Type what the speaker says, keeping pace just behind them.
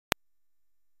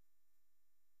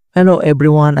Hello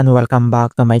everyone and welcome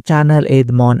back to my channel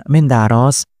Edmund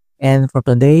Mindaros, and for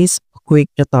today's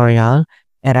quick tutorial,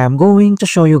 and I'm going to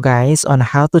show you guys on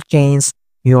how to change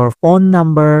your phone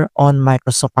number on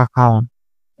Microsoft account.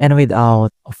 And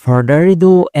without further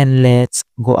ado, and let's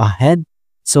go ahead.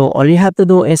 So all you have to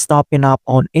do is to open up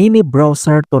on any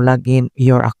browser to log in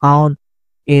your account,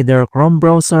 either Chrome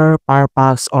browser,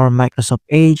 Firefox, or Microsoft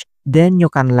Edge, then you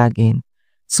can log in.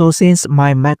 So since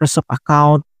my Microsoft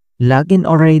account log in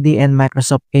already in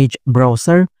Microsoft Edge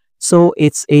browser, so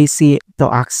it's easy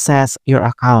to access your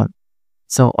account.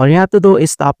 So all you have to do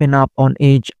is to open up on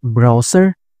Edge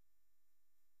browser,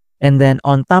 and then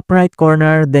on top right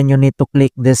corner, then you need to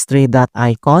click this three dot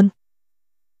icon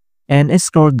and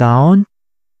scroll down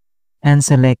and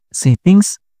select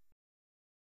settings.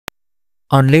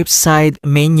 On left side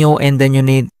menu, and then you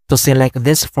need to select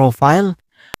this profile,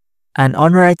 and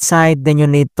on right side then you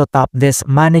need to tap this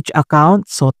manage account,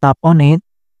 so tap on it.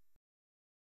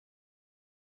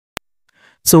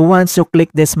 So once you click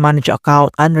this manage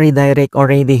account, and redirect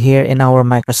already here in our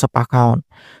Microsoft account.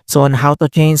 So on how to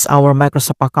change our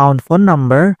Microsoft account phone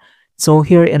number, so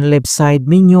here in left side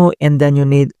menu, and then you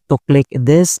need to click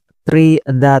this three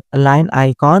dot line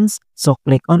icons, so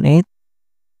click on it,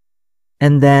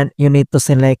 and then you need to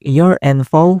select your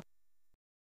info.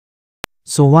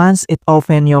 So once it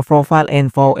open your profile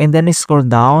info, and then scroll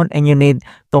down, and you need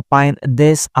to find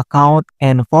this account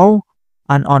info,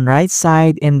 and on right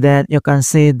side, and then you can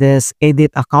see this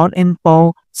edit account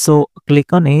info, so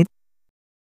click on it,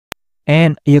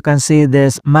 and you can see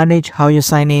this manage how you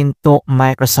sign in to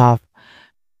Microsoft.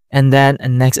 And then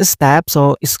next step,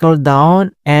 so scroll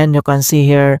down, and you can see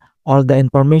here all the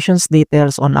informations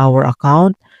details on our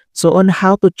account. So on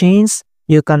how to change,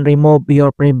 you can remove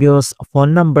your previous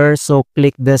phone number, so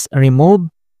click this remove,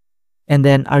 and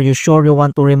then are you sure you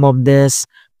want to remove this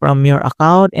from your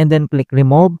account, and then click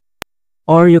remove.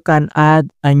 Or you can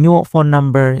add a new phone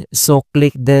number, so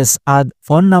click this add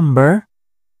phone number,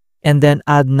 and then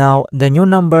add now the new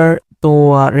number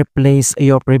to replace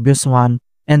your previous one,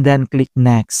 and then click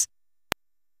next.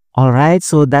 Alright,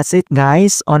 so that's it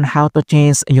guys on how to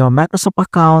change your Microsoft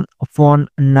account phone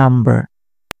number.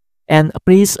 And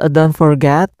please don't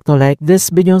forget to like this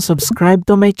video and subscribe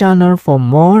to my channel for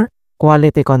more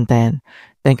quality content.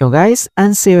 Thank you guys,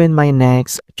 and see you in my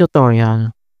next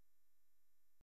tutorial.